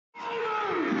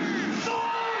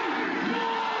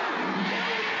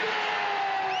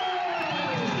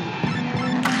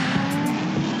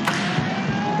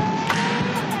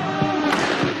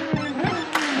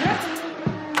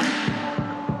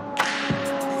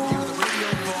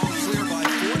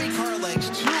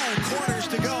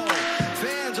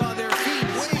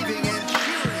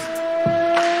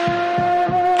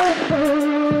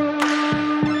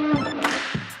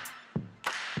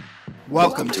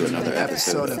Welcome to another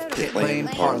episode of Pit Lane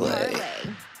Parlay.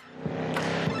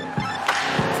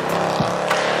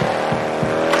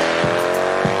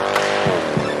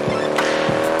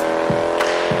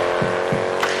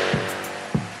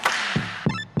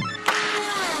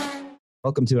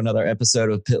 Welcome to another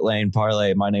episode of Pit Lane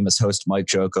Parlay. My name is host Mike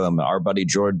Jokum. Our buddy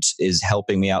George is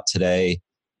helping me out today,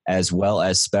 as well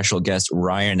as special guest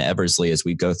Ryan Eversley as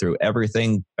we go through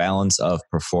everything balance of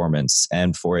performance.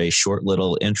 And for a short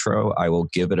little intro, I will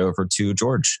give it over to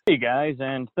George. Hey guys,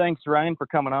 and thanks Ryan for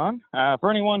coming on. For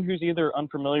anyone who's either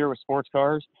unfamiliar with sports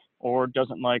cars or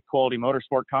doesn't like quality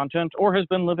motorsport content or has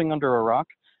been living under a rock,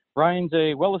 Ryan's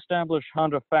a well-established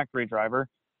Honda factory driver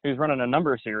who's running a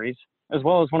number of series, as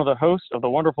well as one of the hosts of the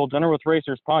wonderful Dinner with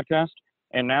Racers podcast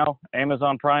and now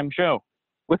Amazon Prime show.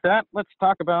 With that, let's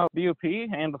talk about BOP,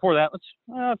 and before that,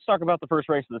 let's talk about the first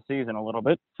race of the season a little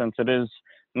bit, since it is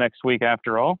next week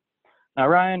after all. Now,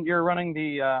 Ryan, you're running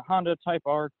the Honda Type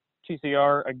R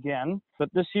TCR again, but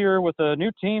this year with a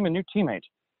new team and new teammate.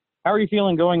 How are you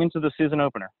feeling going into the season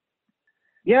opener?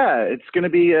 Yeah, it's going to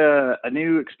be a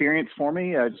new experience for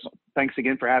me. Thanks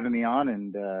again for having me on,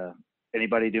 and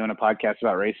anybody doing a podcast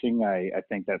about racing, I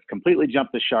think that's completely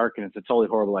jumped the shark, and it's a totally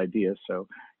horrible idea. So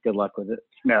good luck with it.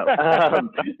 No,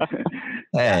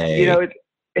 Hey,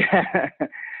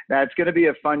 it's going to be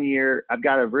a fun year. I've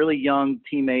got a really young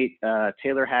teammate,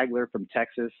 Taylor Hagler from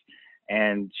Texas,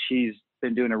 and she's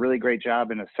been doing a really great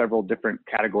job in several different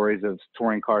categories of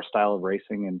touring car style of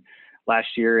racing. And last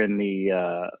year in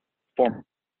the former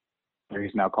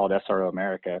series now called SRO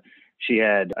America, she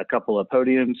had a couple of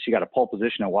podiums. She got a pole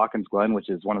position at Watkins Glen, which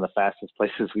is one of the fastest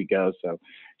places we go. So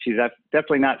she's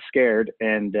definitely not scared.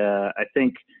 And I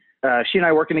think she and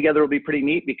I working together will be pretty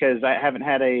neat because I haven't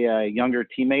had a younger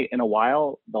teammate in a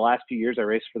while. The last few years I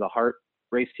raced for the Hart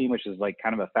race team, which is like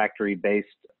kind of a factory-based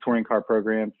touring car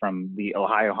program from the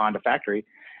Ohio Honda factory.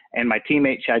 And my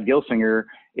teammate, Chad Gilsinger,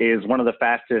 is one of the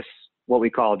fastest, what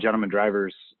we call gentleman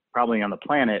drivers probably on the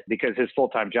planet, because his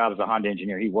full-time job is a Honda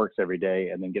engineer. He works every day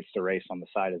and then gets to race on the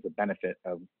side as a benefit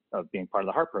of being part of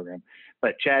the Hart program.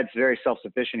 But Chad's very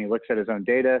self-sufficient. He looks at his own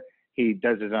data. He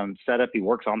does his own setup. He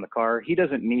works on the car. He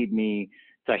doesn't need me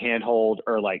to handhold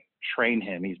or like train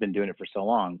him. He's been doing it for so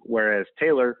long. Whereas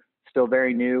Taylor, still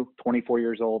very new, 24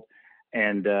 years old.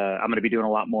 And I'm going to be doing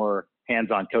a lot more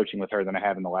hands-on coaching with her than I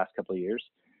have in the last couple of years.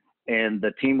 And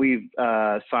the team we've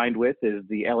signed with is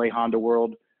the LA Honda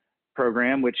World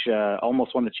program, which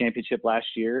almost won the championship last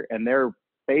year. And they're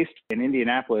based in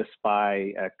Indianapolis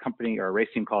by a company or a race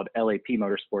team called LAP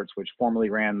Motorsports, which formerly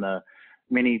ran the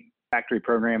mini factory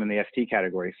program in the ST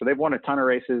category. So they've won a ton of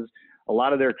races. A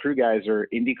lot of their crew guys are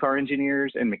IndyCar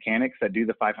engineers and mechanics that do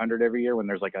the 500 every year when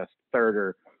there's like a third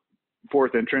or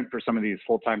fourth entrant for some of these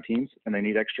full-time teams and they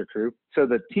need extra crew. So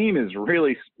the team is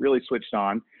really, really switched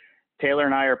on. Taylor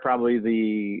and I are probably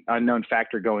the unknown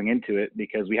factor going into it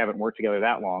because we haven't worked together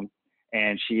that long.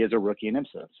 And she is a rookie in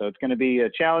IMSA. So it's going to be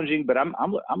challenging, but I'm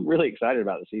really excited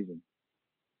about the season.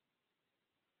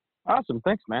 Awesome.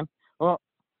 Thanks, man. Well,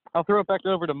 I'll throw it back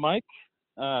over to Mike.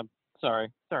 Sorry,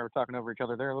 we're talking over each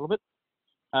other there a little bit.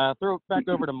 Throw it back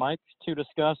over to Mike to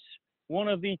discuss one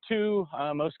of the two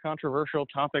most controversial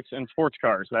topics in sports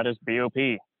cars, that is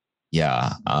BOP.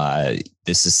 yeah,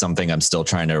 this is something I'm still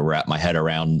trying to wrap my head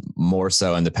around, more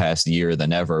so in the past year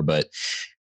than ever. But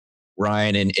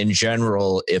Ryan, in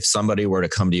general, if somebody were to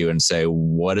come to you and say,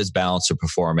 what is balance of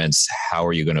performance, how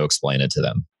are you going to explain it to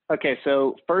them? Okay,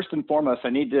 so first and foremost, I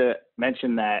need to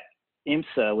mention that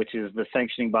IMSA, which is the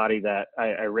sanctioning body that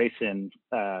I race in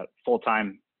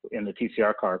full-time in the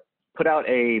TCR car, put out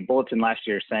a bulletin last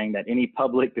year saying that any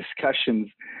public discussions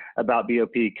about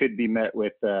BOP could be met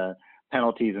with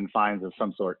penalties and fines of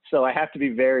some sort. So I have to be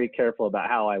very careful about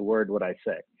how I word what I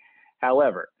say.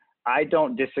 However, I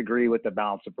don't disagree with the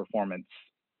balance of performance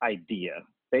idea.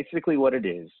 Basically what it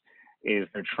is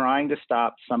they're trying to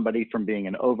stop somebody from being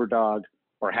an overdog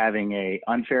or having an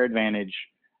unfair advantage,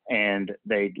 and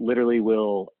they literally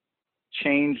will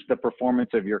change the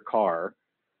performance of your car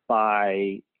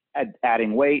by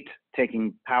adding weight,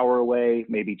 taking power away,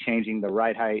 maybe changing the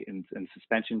ride height and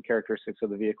suspension characteristics of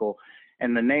the vehicle.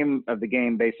 And the name of the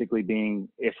game basically being,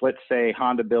 if let's say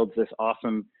Honda builds this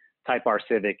awesome Type R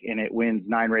Civic and it wins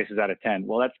 9 races out of 10.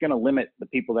 Well, that's going to limit the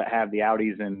people that have the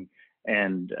Audis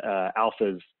and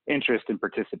Alphas interest in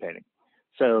participating.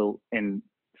 So in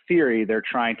theory, they're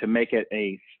trying to make it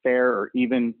a fair or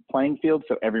even playing field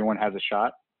so everyone has a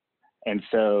shot. And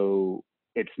so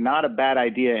it's not a bad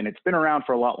idea, and it's been around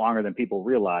for a lot longer than people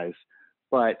realize,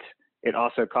 but it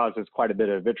also causes quite a bit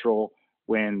of vitriol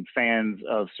when fans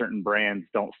of certain brands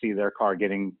don't see their car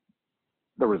getting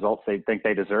the results they think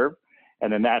they deserve.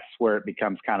 And then that's where it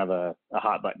becomes kind of a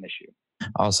hot button issue.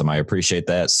 Awesome. I appreciate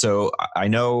that. So I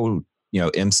know,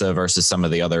 IMSA versus some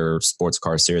of the other sports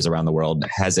car series around the world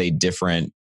has a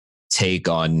different take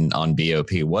on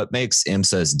BOP. What makes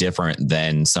IMSA's different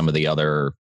than some of the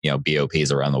other,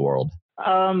 BOPs around the world?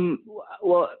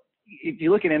 Well, if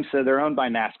you look at IMSA, they're owned by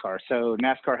NASCAR. So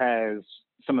NASCAR has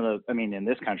in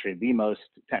this country, the most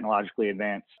technologically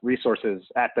advanced resources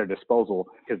at their disposal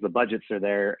because the budgets are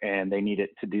there and they need it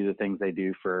to do the things they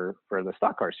do for the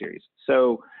stock car series.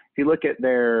 So if you look at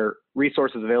their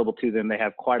resources available to them, they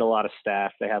have quite a lot of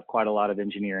staff. They have quite a lot of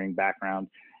engineering background.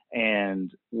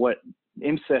 And what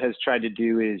IMSA has tried to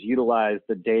do is utilize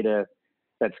the data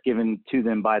that's given to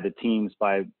them by the teams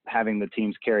by having the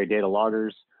teams carry data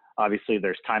loggers. Obviously,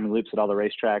 there's timing loops at all the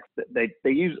racetracks. They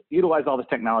utilize all the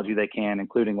technology they can,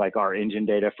 including like our engine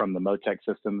data from the Motec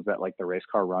systems that like the race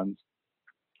car runs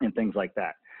and things like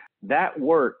that. That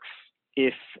works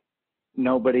if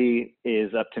nobody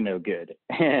is up to no good.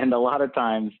 And a lot of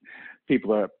times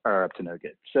people are up to no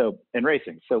good. So in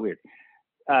racing, so weird.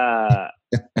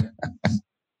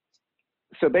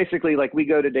 So basically, like we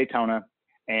go to Daytona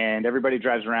and everybody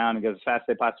drives around and goes as fast as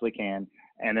they possibly can.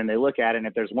 And then they look at it, and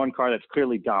if there's one car that's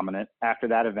clearly dominant after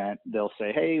that event, they'll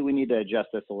say, hey, we need to adjust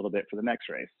this a little bit for the next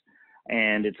race.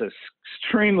 And it's an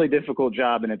extremely difficult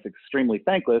job, and it's extremely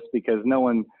thankless because no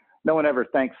one ever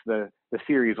thanks the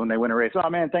series when they win a race. Oh,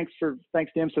 man, thanks to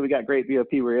him, so we got great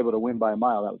VOP. We were able to win by a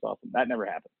mile. That was awesome. That never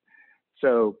happened.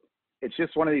 So it's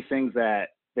just one of these things that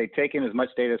they take in as much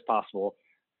data as possible.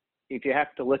 If you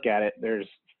have to look at it, there's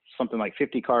something like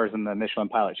 50 cars in the Michelin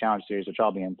Pilot Challenge Series, which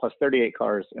I'll be in, plus 38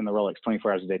 cars in the Rolex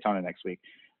 24 Hours of Daytona next week.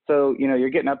 So, you're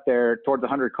getting up there towards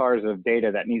 100 cars of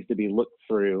data that needs to be looked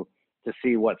through to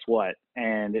see what's what.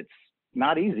 And it's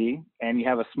not easy, and you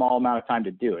have a small amount of time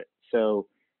to do it. So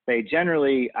they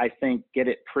generally, I think, get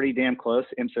it pretty damn close,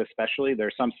 IMSA especially.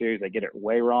 There's some series that get it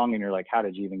way wrong, and you're like, how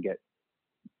did you even get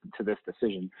to this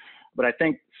decision? But I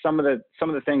think some of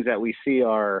the things that we see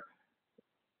are,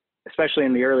 especially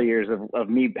in the early years of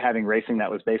me having racing that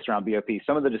was based around BOP,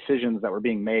 some of the decisions that were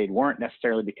being made weren't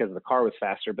necessarily because the car was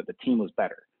faster, but the team was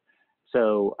better.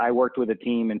 So I worked with a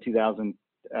team in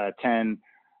 2010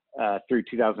 through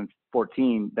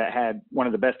 2014 that had one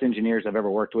of the best engineers I've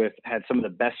ever worked with, had some of the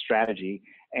best strategy,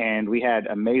 and we had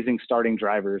amazing starting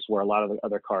drivers where a lot of the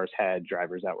other cars had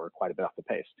drivers that were quite a bit off the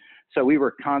pace. So we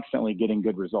were constantly getting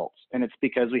good results, and it's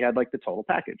because we had like the total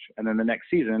package. And then the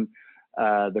next season,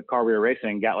 the car we were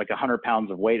racing got like 100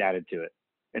 pounds of weight added to it.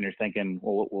 And you're thinking,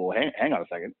 well, hang on a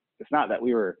second. It's not that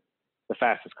we were the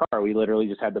fastest car. We literally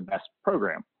just had the best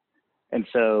program. And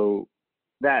so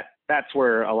that's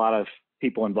where a lot of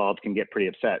people involved can get pretty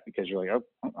upset because you're like,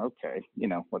 oh, okay,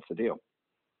 what's the deal?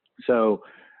 So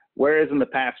whereas in the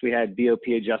past we had BOP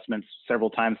adjustments several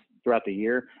times throughout the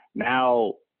year,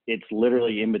 now it's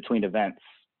literally in between events.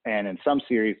 And in some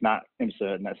series, not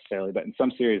IMSA necessarily, but in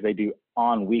some series they do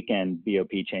on weekend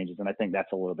BOP changes. And I think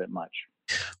that's a little bit much.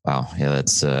 Wow. Yeah,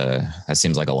 that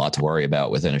seems like a lot to worry about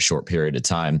within a short period of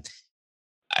time.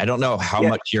 I don't know how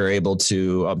much you're able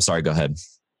to, I'm sorry, go ahead.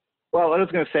 Well, what I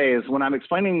was going to say is when I'm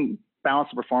explaining balance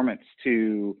of performance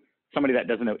to somebody that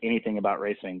doesn't know anything about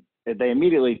racing, they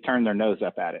immediately turn their nose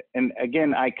up at it. And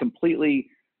again, I completely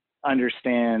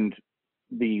understand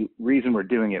the reason we're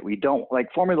doing it. We don't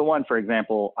like Formula One, for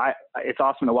example. It's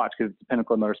awesome to watch because it's the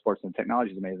pinnacle of motorsports and the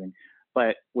technology is amazing.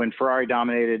 But when Ferrari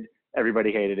dominated,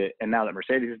 everybody hated it. And now that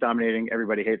Mercedes is dominating,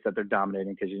 everybody hates that they're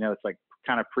dominating because, it's like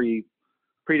kind of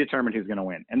predetermined who's going to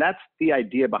win. And that's the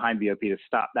idea behind BOP, to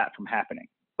stop that from happening.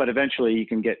 But eventually you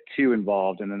can get too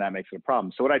involved and then that makes it a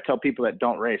problem. So what I tell people that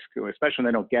don't race, especially when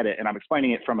they don't get it, and I'm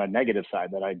explaining it from a negative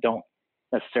side that I don't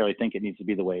necessarily think it needs to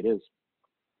be the way it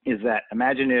is that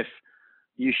imagine if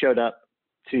you showed up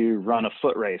to run a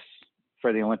foot race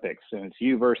for the Olympics and it's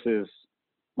you versus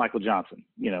Michael Johnson,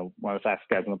 one of the fastest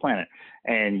guys on the planet.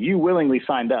 And you willingly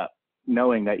signed up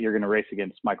knowing that you're going to race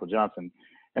against Michael Johnson.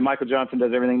 And Michael Johnson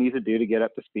does everything he needs to do to get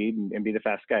up to speed and be the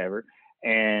fastest guy ever.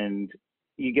 And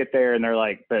you get there and they're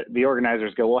like, the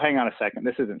organizers go, well, hang on a second.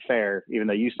 This isn't fair, even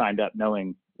though you signed up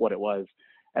knowing what it was.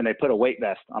 And they put a weight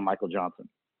vest on Michael Johnson.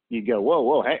 You go,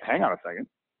 whoa, hang on a second.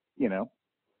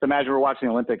 So imagine we're watching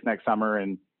the Olympics next summer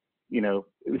and,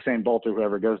 Usain Bolt or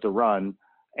whoever goes to run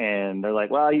and they're like,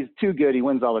 well, he's too good. He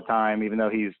wins all the time, even though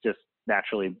he's just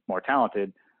naturally more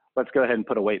talented. Let's go ahead and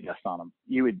put a weight vest on him.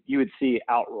 You would see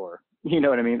outroar,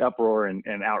 uproar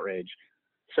and outrage.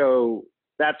 So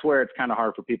that's where it's kind of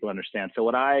hard for people to understand. So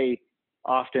what I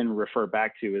often refer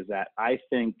back to is that I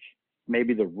think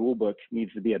maybe the rule book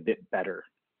needs to be a bit better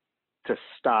to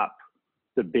stop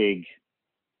the big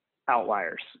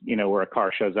outliers, where a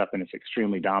car shows up and it's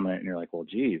extremely dominant and you're like, well,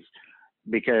 geez,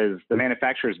 because the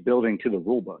manufacturer is building to the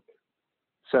rule book.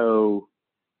 So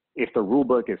if the rule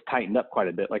book is tightened up quite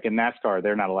a bit, like in NASCAR,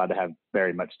 they're not allowed to have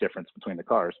very much difference between the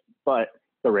cars, but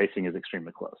the racing is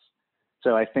extremely close.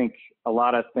 So I think a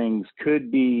lot of things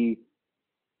could be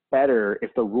better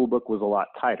if the rule book was a lot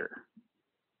tighter.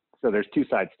 So there's two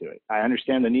sides to it. I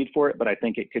understand the need for it, but I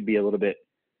think it could be a little bit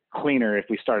cleaner if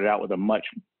we started out with a much,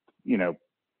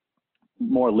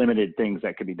 more limited things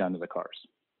that could be done to the cars.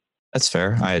 That's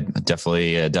fair. I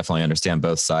definitely understand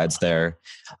both sides there.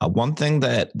 One thing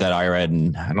that I read,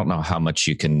 and I don't know how much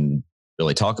you can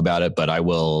really talk about it, but I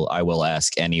will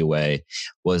ask anyway,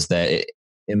 was that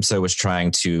IMSA was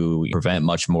trying to prevent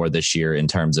much more this year in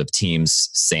terms of teams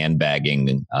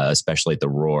sandbagging, especially at the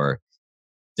Roar.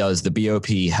 Does the BOP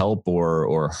help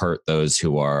or hurt those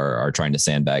who are trying to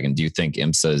sandbag? And do you think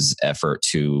IMSA's effort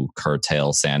to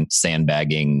curtail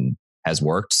sandbagging has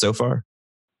worked so far?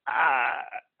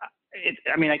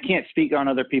 I can't speak on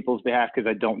other people's behalf because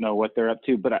I don't know what they're up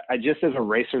to, but I just, as a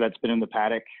racer that's been in the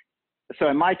paddock, so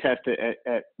in my test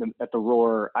at the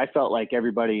Roar, I felt like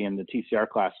everybody in the TCR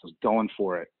class was going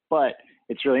for it. But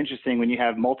it's really interesting when you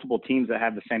have multiple teams that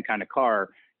have the same kind of car,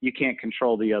 you can't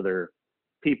control the other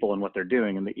people and what they're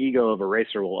doing. And the ego of a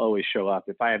racer will always show up.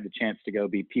 If I have the chance to go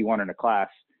be P1 in a class,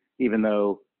 even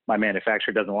though my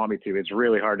manufacturer doesn't want me to, it's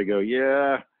really hard to go,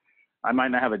 yeah, I might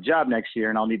not have a job next year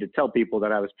and I'll need to tell people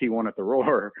that I was P1 at the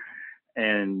Roar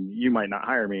and you might not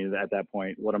hire me at that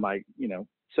point. What am I,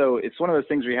 So it's one of those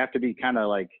things where you have to be kind of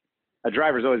like, a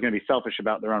driver's always going to be selfish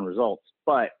about their own results,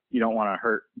 but you don't want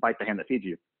to bite the hand that feeds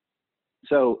you.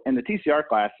 So in the TCR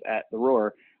class at the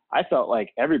Roar, I felt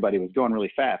like everybody was going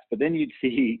really fast, but then you'd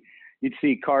see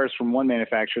cars from one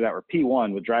manufacturer that were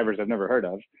P1 with drivers I've never heard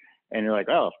of. And you're like,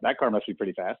 oh, that car must be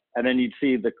pretty fast. And then you'd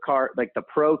see the car, like the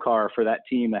pro car for that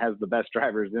team that has the best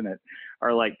drivers in it,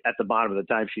 are like at the bottom of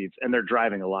the timesheets and they're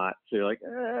driving a lot. So you're like,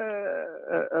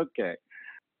 okay.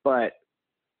 But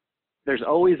there's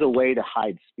always a way to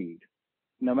hide speed,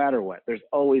 no matter what. There's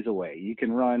always a way. You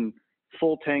can run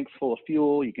full tanks full of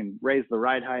fuel. You can raise the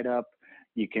ride height up.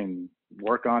 You can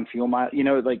work on fuel mile.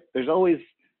 There's always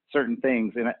certain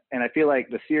things. And I feel like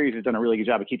the series has done a really good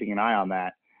job of keeping an eye on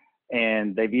that.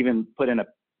 And they've even put in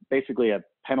basically a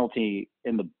penalty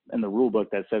in the rule book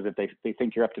that says if they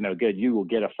think you're up to no good, you will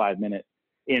get a 5-minute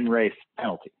in race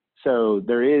penalty. So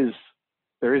there is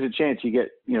a chance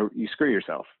you screw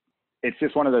yourself. It's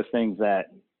just one of those things that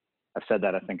I've said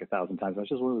that I think 1,000 times. It's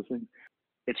just one of those things.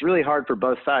 It's really hard for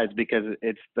both sides because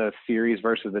it's the series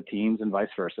versus the teams and vice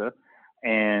versa.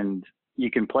 And you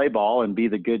can play ball and be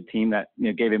the good team that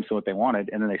gave IMSA what they wanted,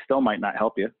 and then they still might not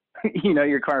help you.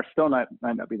 Your car still might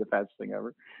not be the fastest thing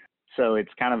ever. So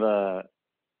it's kind of a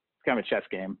chess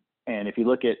game. And if you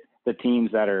look at the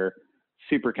teams that are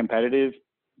super competitive,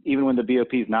 even when the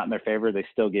BOP is not in their favor, they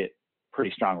still get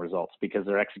pretty strong results because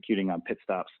they're executing on pit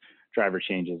stops, driver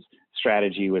changes,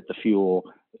 strategy with the fuel,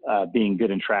 being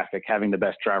good in traffic, having the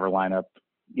best driver lineup,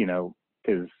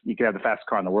 because you could have the fastest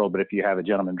car in the world, but if you have a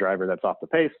gentleman driver that's off the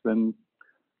pace, then,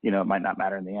 it might not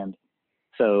matter in the end.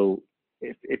 So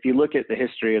if you look at the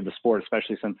history of the sport,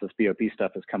 especially since this BOP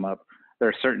stuff has come up, there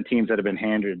are certain teams that have been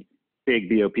handed big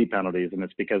BOP penalties, and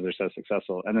it's because they're so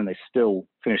successful, and then they still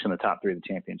finish in the top 3 of the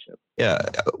championship. Yeah,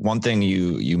 one thing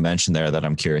you mentioned there that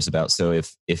I'm curious about. So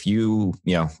if you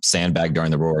sandbag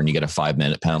during the Roar and you get a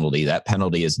 5-minute penalty, that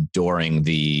penalty is during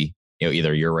the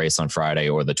either your race on Friday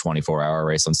or the 24-hour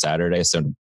race on Saturday. So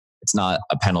it's not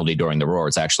a penalty during the Roar;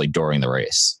 it's actually during the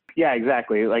race. Yeah,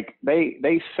 exactly. Like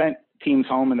they sent teams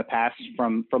home in the past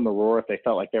from the Roar if they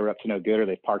felt like they were up to no good or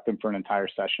they parked them for an entire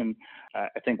session.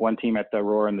 I think one team at the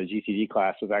Roar in the GTD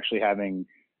class was actually having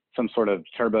some sort of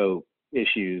turbo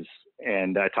issues.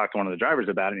 And I talked to one of the drivers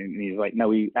about it, and he's like, no,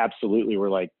 we absolutely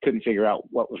were couldn't figure out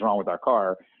what was wrong with our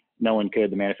car. No one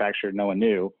could, the manufacturer, no one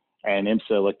knew. And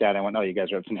IMSA looked at it and went, oh, you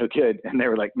guys are up to no good. And they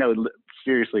were like, no,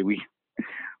 seriously,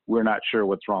 we're not sure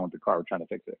what's wrong with the car. We're trying to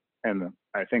fix it. And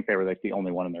I think they were the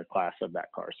only one in their class of that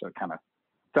car. So it's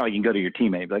not like you can go to your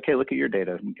teammate and be like, hey, look at your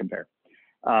data and compare.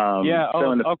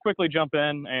 I'll quickly jump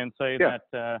in and say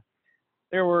that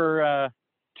there were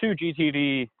 2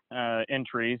 GTD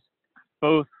entries,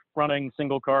 both running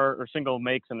single car or single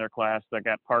makes in their class that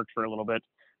got parked for a little bit.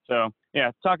 So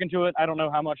talking to it, I don't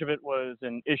know how much of it was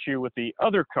an issue with the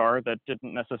other car that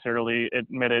didn't necessarily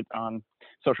admit it on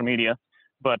social media,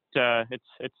 but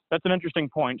that's an interesting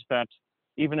point that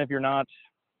even if you're not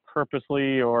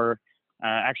purposely or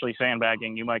actually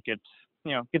sandbagging, you might get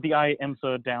the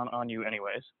IMSA down on you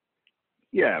anyways.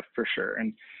 Yeah, for sure.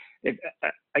 And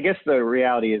I guess the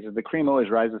reality is that the cream always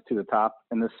rises to the top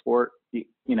in this sport.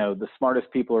 The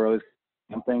smartest people are always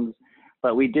doing things.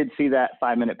 But we did see that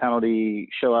 5-minute penalty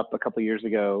show up a couple of years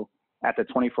ago at the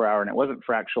 24-hour, and it wasn't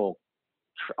for actual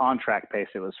on-track pace.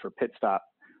 It was for pit stop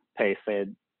pace. They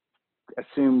had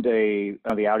assumed the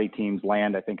Audi team's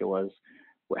Land, I think it was,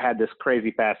 had this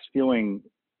crazy fast fueling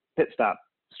pit stop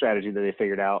strategy that they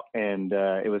figured out, and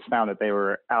it was found that they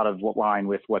were out of line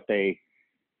with what they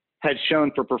had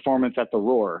shown for performance at the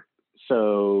Roar.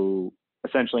 So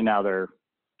essentially now they're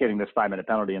getting this 5-minute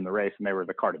penalty in the race, and they were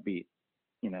the car to beat.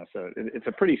 So it's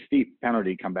a pretty steep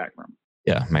penalty to come back from.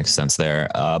 Yeah, makes sense there.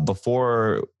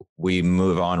 Before we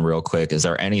move on real quick, is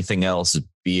there anything else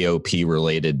BOP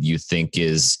related you think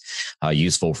is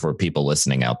useful for people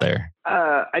listening out there?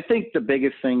 I think the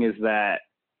biggest thing is that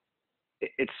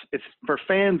it's for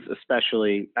fans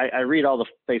especially. I read all the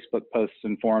Facebook posts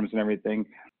and forums and everything.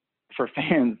 For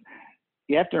fans,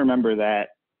 you have to remember that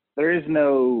there is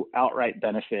no outright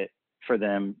benefit for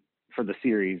them for the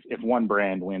series if one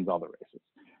brand wins all the races.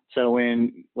 So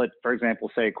when, for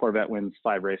example, say Corvette wins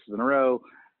 5 races in a row,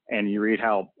 and you read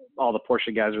how all the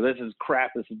Porsche guys are, this is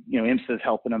crap, this is, IMSA's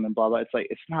helping them and blah, blah. It's like,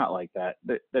 it's not like that.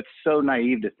 That's so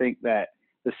naive to think that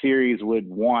the series would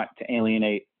want to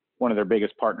alienate one of their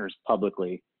biggest partners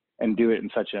publicly and do it in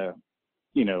such a,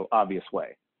 obvious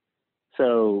way.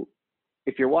 So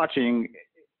if you're watching,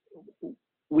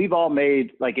 we've all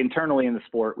made, internally in the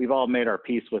sport, we've all made our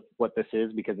peace with what this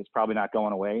is, because it's probably not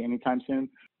going away anytime soon.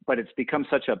 But it's become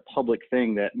such a public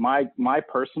thing that my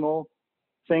personal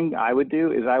thing I would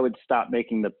do is I would stop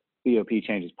making the BOP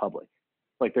changes public.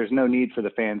 There's no need for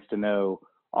the fans to know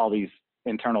all these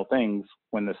internal things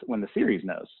when the series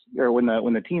knows, or when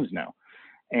the teams know.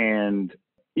 And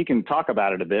you can talk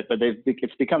about it a bit, but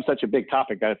it's become such a big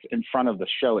topic that it's in front of the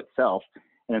show itself.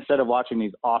 And instead of watching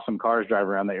these awesome cars drive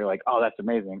around that you're like, oh, that's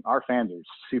amazing, our fans are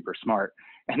super smart.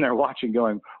 And they're watching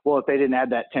going, well, if they didn't add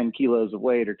that 10 kilos of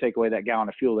weight or take away that gallon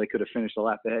of fuel, they could have finished a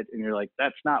lap ahead. And you're like,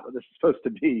 that's not what this is supposed to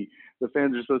be. The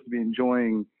fans are supposed to be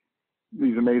enjoying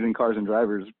these amazing cars and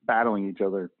drivers battling each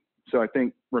other. So I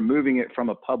think removing it from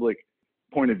a public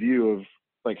point of view of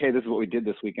hey, this is what we did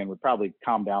this weekend would probably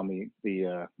calm down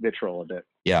the vitriol a bit.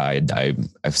 Yeah,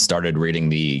 I've started reading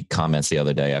the comments the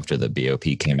other day after the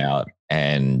BOP came out,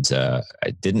 and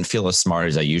I didn't feel as smart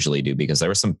as I usually do, because there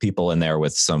were some people in there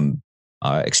with some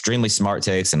extremely smart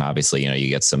takes, and obviously, you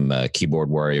get some keyboard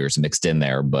warriors mixed in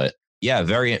there. But yeah,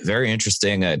 very, very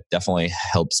interesting. It definitely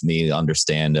helps me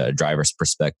understand a driver's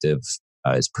perspective.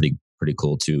 It's pretty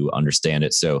cool to understand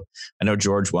it. So I know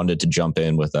George wanted to jump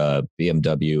in with a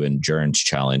BMW Endurance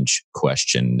Challenge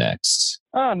question next.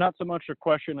 Not so much a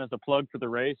question as a plug for the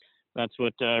race. That's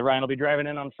what Ryan will be driving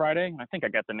in on Friday. I think I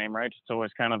got the name right. It's always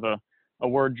kind of a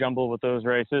word jumble with those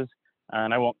races.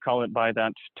 And I won't call it by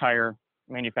that tire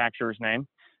manufacturer's name,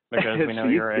 because we know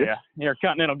you're a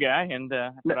Continental guy, and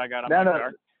that's what I got on my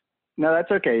car. No,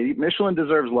 that's okay. Michelin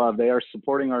deserves love. They are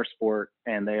supporting our sport,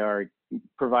 and they are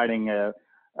providing a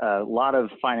lot of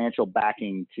financial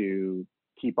backing to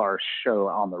keep our show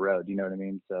on the road. You know what I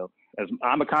mean? So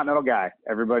I'm a Continental guy.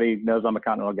 Everybody knows I'm a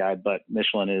Continental guy, but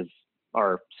Michelin is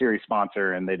our series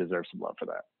sponsor, and they deserve some love for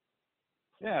that.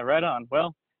 Yeah, right on.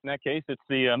 Well, in that case, it's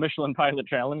the Michelin Pilot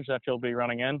Challenge that you'll be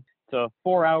running in. It's a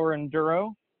 4-hour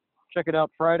enduro. Check it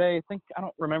out Friday. I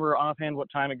don't remember offhand what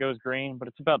time it goes green, but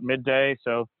it's about midday.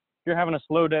 So if you're having a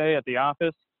slow day at the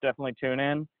office, definitely tune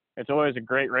in. It's always a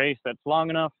great race that's long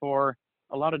enough for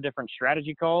a lot of different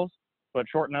strategy calls, but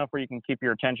short enough where you can keep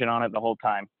your attention on it the whole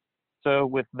time. So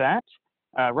with that,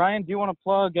 Ryan, do you want to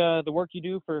plug the work you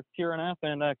do for Pure NF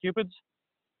and Cupids?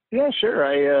 Yeah, sure.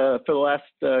 I for the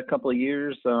last couple of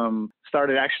years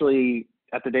started actually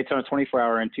at the Daytona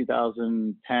 24-hour in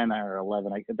 2010 or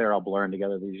 11. They're all blurring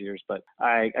together these years, but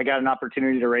I got an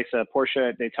opportunity to race a Porsche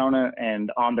at Daytona,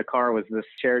 and on the car was this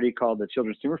charity called the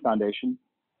Children's Tumor Foundation.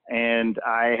 And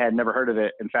I had never heard of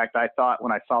it. In fact, I thought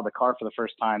when I saw the car for the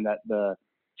first time that the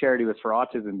charity was for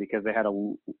autism, because they had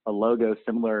a logo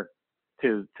similar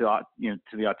to the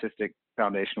Autistic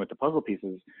Foundation with the puzzle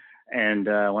pieces. And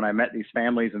when I met these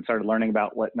families and started learning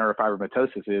about what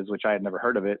neurofibromatosis is, which I had never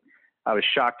heard of it, I was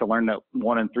shocked to learn that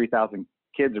 1 in 3,000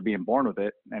 kids are being born with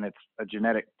it. And it's a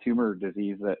genetic tumor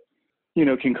disease that,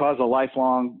 can cause a life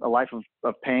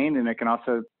of pain, and it can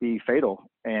also be fatal.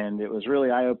 And it was really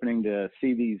eye-opening to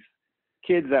see these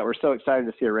kids that were so excited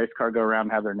to see a race car go around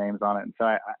and have their names on it. And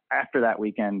so after that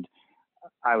weekend,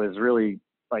 I was really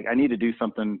like, I need to do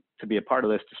something to be a part of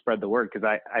this, to spread the word, because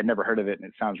I'd never heard of it, and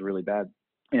it sounds really bad.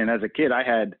 And as a kid, I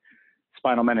had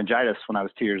spinal meningitis when I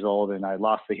was 2 years old, and I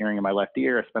lost the hearing in my left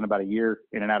ear. I spent about a year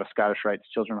in and out of Scottish Rites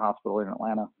Children's Hospital in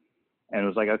Atlanta. And it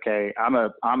was like, okay, I'm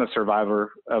a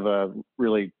survivor of a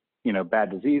really, bad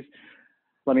disease.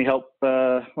 Let me help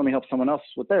someone else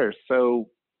with theirs. So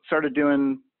started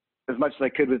doing as much as I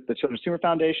could with the Children's Tumor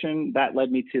Foundation. That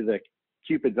led me to the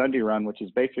Cupid's Undie Run, which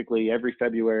is basically every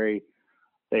February,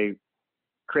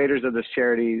 creators of this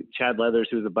charity, Chad Leathers,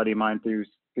 who's a buddy of mine through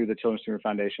the Children's Tumor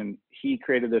Foundation, he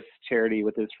created this charity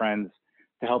with his friends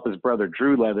to help his brother,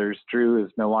 Drew Leathers. Drew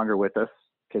is no longer with us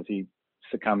because he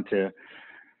succumbed to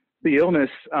the illness,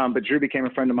 but Drew became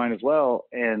a friend of mine as well.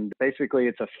 And basically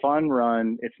it's a fun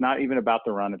run. It's not even about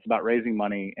the run. It's about raising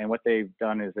money. And what they've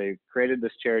done is they've created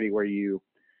this charity where you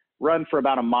run for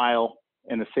about a mile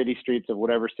in the city streets of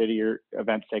whatever city your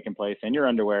event's taking place in your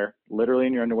underwear, literally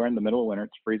in your underwear in the middle of winter.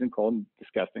 It's freezing cold and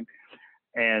disgusting.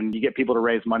 And you get people to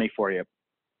raise money for you.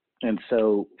 And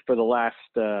so for the last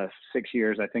 6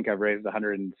 years, I think I've raised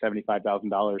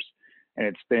 $175,000. And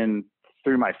it's been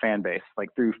through my fan base, like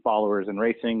through followers in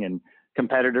racing, and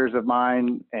competitors of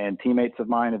mine and teammates of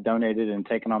mine have donated and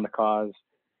taken on the cause.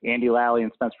 Andy Lally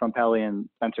and Spencer Pompelli and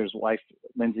Spencer's wife,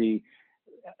 Lindsay,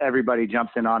 everybody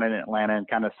jumps in on it in Atlanta and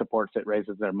kind of supports it,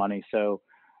 raises their money. So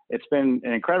it's been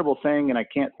an incredible thing, and I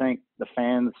can't thank the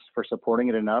fans for supporting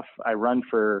it enough. I run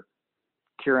for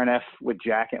Cure NF with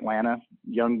Jack Atlanta,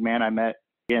 young man I met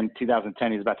in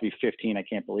 2010. He's about to be 15. I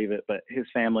can't believe it, but his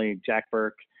family, Jack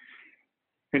Burke,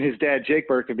 and his dad, Jake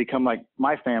Burke, have become like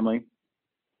my family.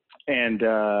 And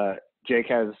Jack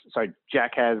has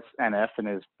NF and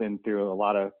has been through a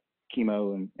lot of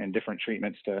chemo and different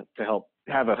treatments to help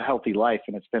have a healthy life.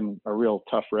 And it's been a real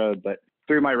tough road. But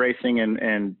through my racing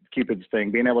and Cupid's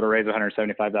thing, being able to raise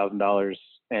 $175,000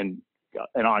 and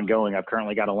ongoing, I've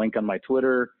currently got a link on my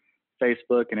Twitter,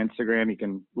 Facebook, and Instagram. You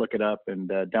can look it up and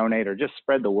donate or just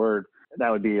spread the word. That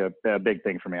would be a big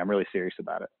thing for me. I'm really serious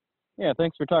about it. Yeah,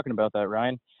 thanks for talking about that,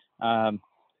 Ryan.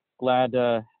 Glad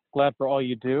for all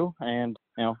you do, and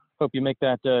hope you make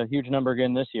that huge number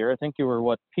again this year. I think you were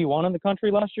P1 in the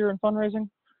country last year in fundraising.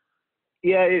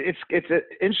 Yeah, it's an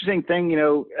interesting thing.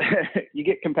 You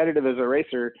get competitive as a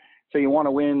racer, so you want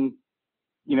to win.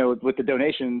 With the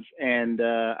donations, and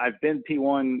I've been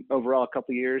P1 overall a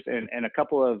couple of years, and a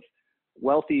couple of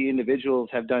wealthy individuals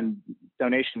have done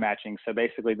donation matching. So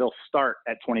basically they'll start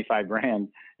at 25 grand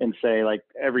and say, like,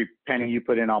 every penny you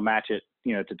put in, I'll match it,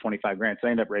 to 25 grand. So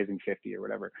I end up raising 50 or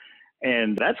whatever.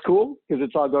 And that's cool because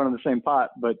it's all going in the same pot.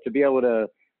 But to be able to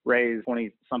raise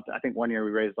 20 something, I think one year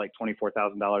we raised like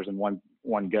 $24,000 in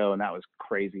one go, and that was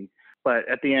crazy. But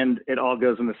at the end, it all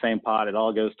goes in the same pot. It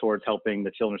all goes towards helping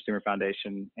the Children's Tumor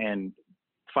Foundation and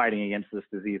fighting against this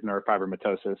disease,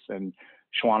 neurofibromatosis and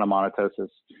schwannomatosis.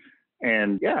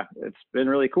 And yeah, it's been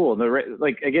really cool.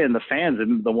 Again, the fans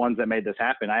and the ones that made this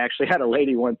happen. I actually had a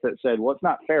lady once that said, "Well, it's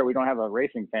not fair. We don't have a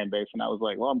racing fan base." And I was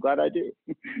like, "Well, I'm glad I do,"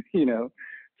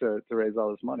 to raise all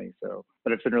this money. So,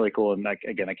 but it's been really cool. And I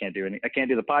can't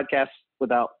do the podcast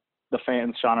without the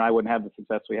fans. Sean and I wouldn't have the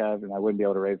success we have, and I wouldn't be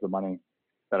able to raise the money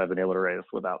that I've been able to raise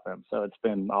without them. So it's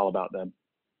been all about them.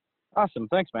 Awesome.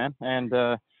 Thanks, man. And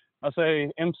I'll say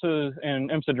IMSA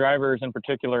and IMSA drivers in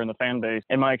particular in the fan base,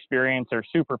 in my experience, are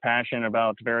super passionate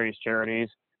about various charities.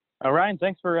 Ryan,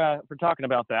 thanks for talking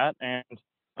about that. And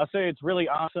I'll say it's really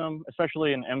awesome,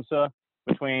 especially in IMSA,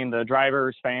 between the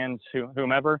drivers, fans,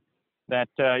 whomever, that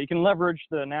you can leverage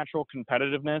the natural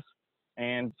competitiveness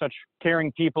and such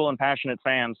caring people and passionate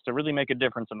fans to really make a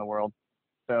difference in the world.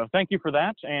 So thank you for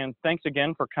that, and thanks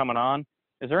again for coming on.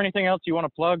 Is there anything else you want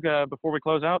to plug before we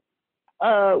close out?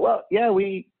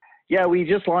 We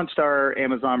just launched our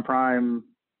Amazon Prime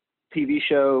TV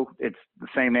show. It's the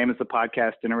same name as the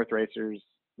podcast, Dinner with Racers.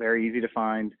 Very easy to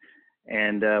find,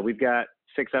 and we've got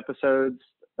 6 episodes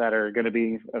that are going to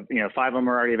be, 5 of them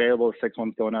are already available. The 6th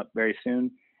one's going up very soon,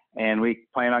 and we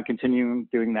plan on continuing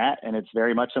doing that. And it's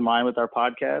very much in line with our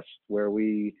podcast, where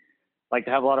we like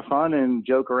to have a lot of fun and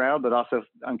joke around, but also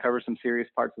uncover some serious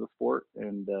parts of the sport.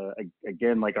 And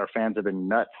again, like, our fans have been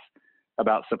nuts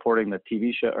about supporting the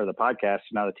TV show or the podcast.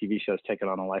 Now the TV show's taken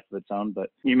on a life of its own. But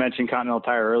you mentioned Continental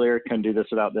Tire earlier. Couldn't do this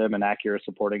without them, and Acura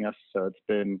supporting us. So it's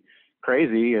been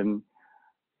crazy. And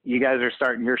you guys are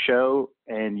starting your show,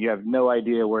 and you have no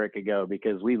idea where it could go,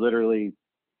 because we literally,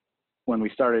 when we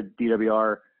started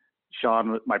DWR,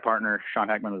 Sean, my partner, Sean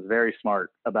Heckman, was very smart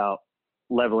about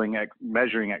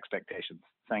measuring expectations,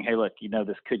 saying, "Hey, look,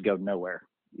 this could go nowhere.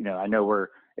 I know we're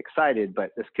excited,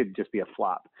 but this could just be a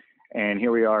flop." And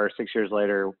here we are 6 years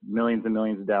later, millions and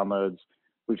millions of downloads.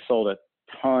 We've sold a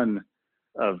ton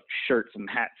of shirts and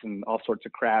hats and all sorts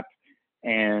of crap.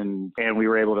 And we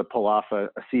were able to pull off a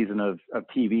season of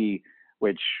TV,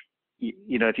 which,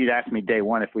 if you'd asked me day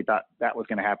one if we thought that was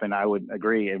going to happen, I would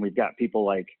agree. And we've got people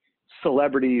like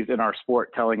celebrities in our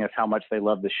sport telling us how much they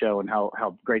love the show and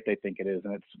how great they think it is.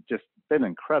 And it's just been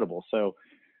incredible. So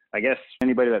I guess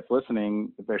anybody that's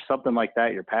listening, if there's something like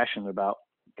that you're passionate about,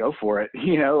 go for it.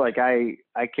 Like I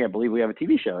can't believe we have a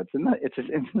TV show. It's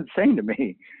insane to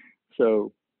me.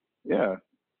 So yeah,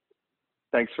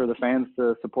 thanks for the fans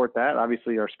to support that.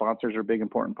 Obviously our sponsors are a big,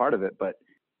 important part of it, but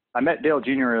I met Dale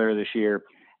Jr. earlier this year,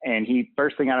 and he,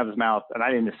 first thing out of his mouth, and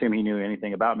I didn't assume he knew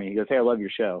anything about me. He goes, "Hey, I love your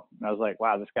show." And I was like,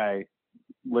 wow, this guy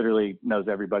literally knows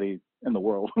everybody in the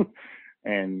world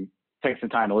and takes the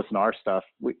time to listen to our stuff.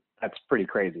 That's pretty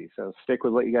crazy. So stick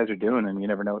with what you guys are doing, and you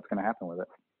never know what's going to happen with it.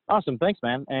 Awesome. Thanks,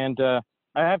 man. And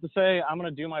I have to say, I'm going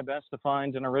to do my best to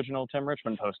find an original Tim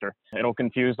Richmond poster. It'll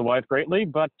confuse the wife greatly,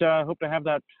 but hope to have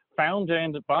that found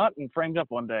and bought and framed up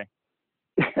one day.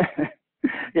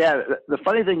 Yeah. The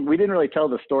funny thing, we didn't really tell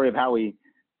the story of how we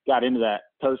got into that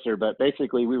poster, but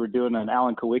basically we were doing an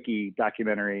Alan Kawicki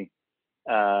documentary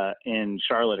in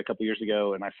Charlotte a couple years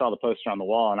ago, and I saw the poster on the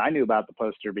wall, and I knew about the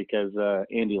poster because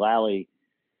Andy Lally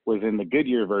was in the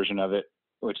Goodyear version of it,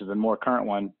 which is a more current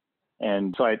one.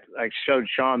 And so I showed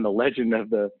Sean the legend of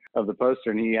the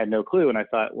poster, and he had no clue. And I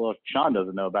thought, well, if Sean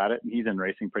doesn't know about it, and he's in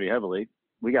racing pretty heavily,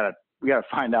 we gotta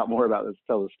find out more about this,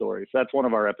 tell the story. So that's one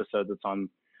of our episodes that's on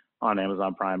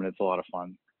Amazon Prime, and it's a lot of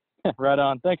fun. Right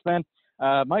on. Thanks, man.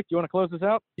 Mike, you want to close this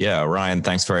out? Yeah, Ryan,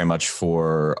 thanks very much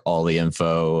for all the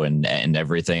info and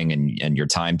everything and your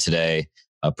time today.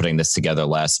 Putting this together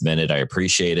last minute. I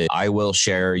appreciate it. I will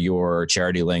share your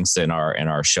charity links in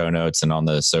our show notes and on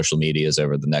the social medias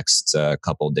over the next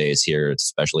couple of days here,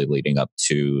 especially leading up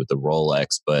to the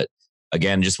Rolex. But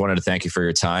again, just wanted to thank you for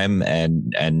your time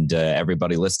and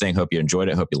everybody listening. Hope you enjoyed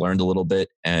it. Hope you learned a little bit.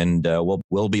 And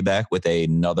we'll be back with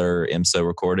another IMSA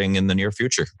recording in the near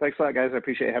future. Thanks a lot, guys. I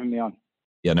appreciate having me on.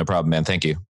 Yeah, no problem, man. Thank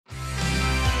you.